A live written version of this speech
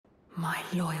my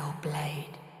loyal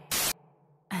blade,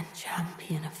 and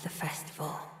champion of the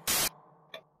festival.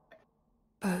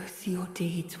 Both your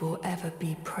deeds will ever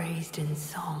be praised in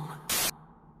song.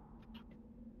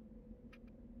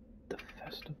 The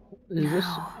festival? Is this?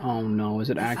 Oh no, is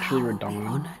it actually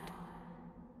Radahn?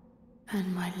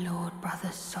 And my lord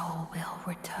brother's soul will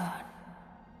return.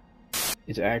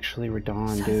 It's actually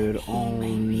Radahn, So dude. that he Oh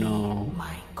may be no.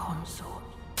 my consort.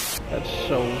 That's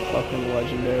so fucking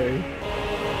legendary.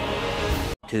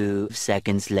 2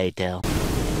 seconds later.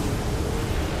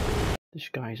 This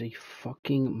guy's a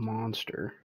fucking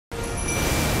monster.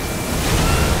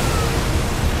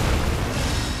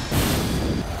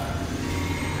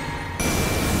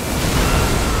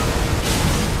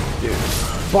 Dude,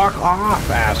 fuck off,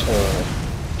 asshole.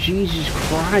 Jesus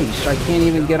Christ, I can't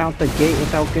even get out the gate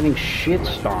without getting shit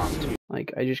stomped.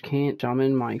 Like, I just can't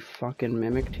summon my fucking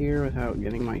Mimic tier without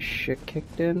getting my shit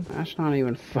kicked in? That's not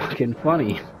even fucking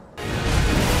funny.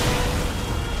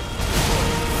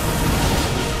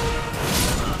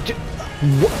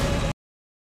 What?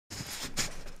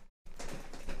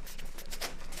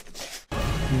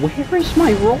 Where is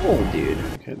my roll, dude?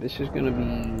 Okay, this is gonna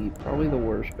be probably the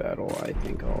worst battle I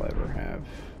think I'll ever have.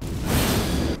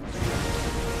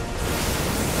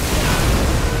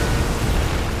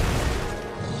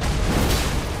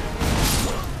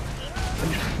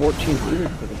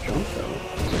 1400 for the jump though.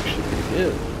 That's actually pretty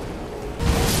good.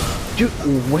 Dude,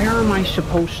 where am I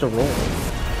supposed to roll?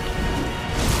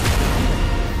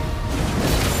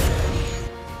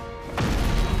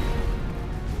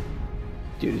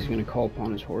 Dude, he's gonna call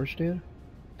upon his horse, dude?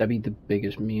 That'd be the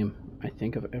biggest meme I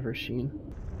think I've ever seen.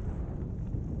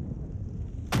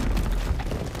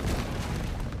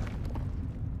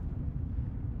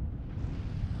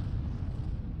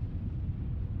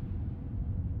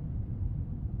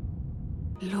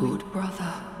 Lord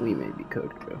brother. We may be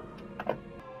cooked, bro.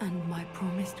 And my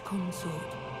promised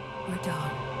consort,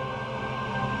 Radahn.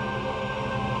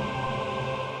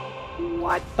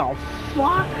 What the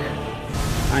fuck?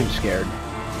 I'm scared.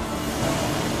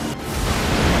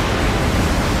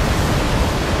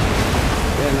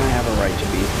 And I have a right to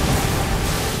be.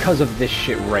 Because of this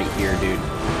shit right here, dude.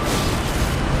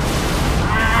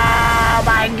 Oh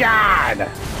my god!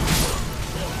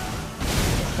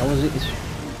 That was it.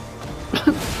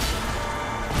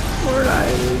 We're not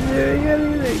even doing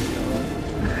anything.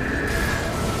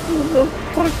 What the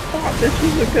fuck? Oh, this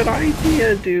is a good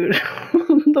idea, dude.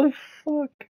 What the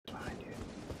fuck? Oh, dude.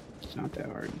 It's not that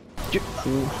hard.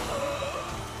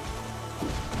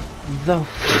 The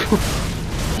fuck?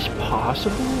 Is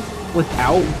possible?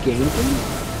 Without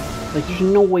gameplay? Like, there's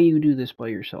no way you do this by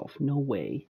yourself. No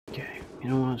way. Okay, you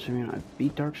know what? So, I've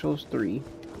beat Dark Souls 3.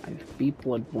 I've beat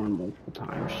Bloodborne multiple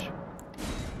times.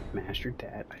 Mastered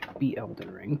that. I beat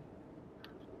Elden Ring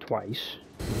twice.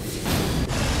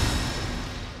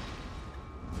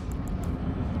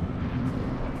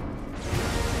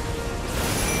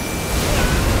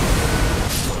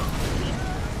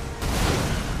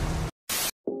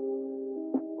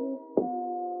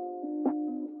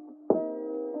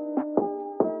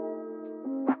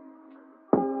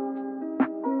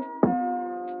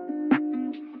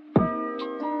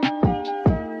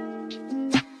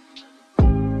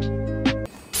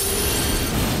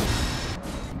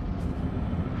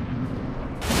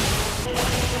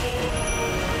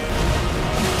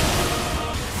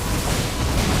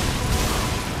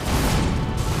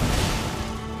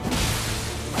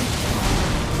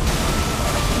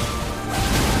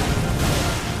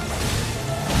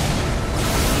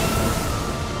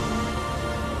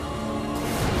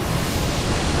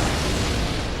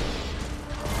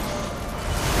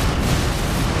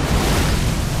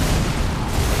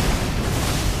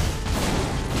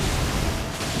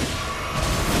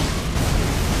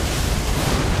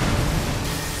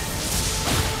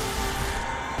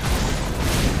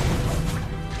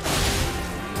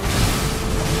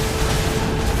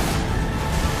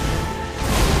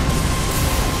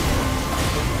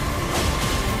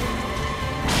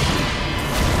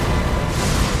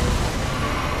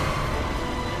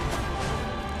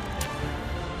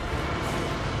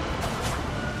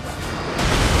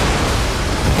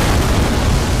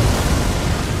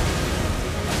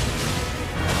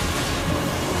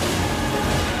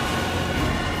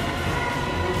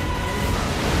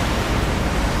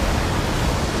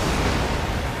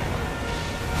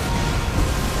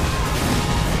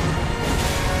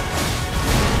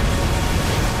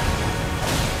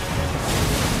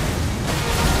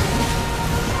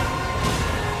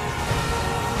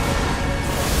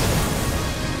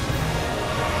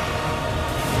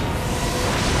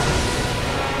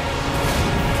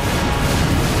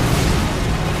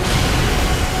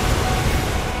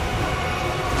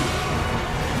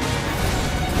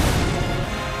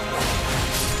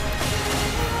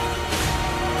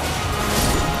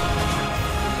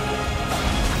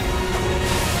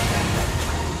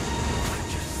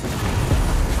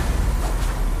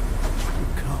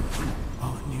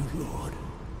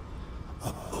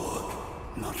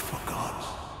 not for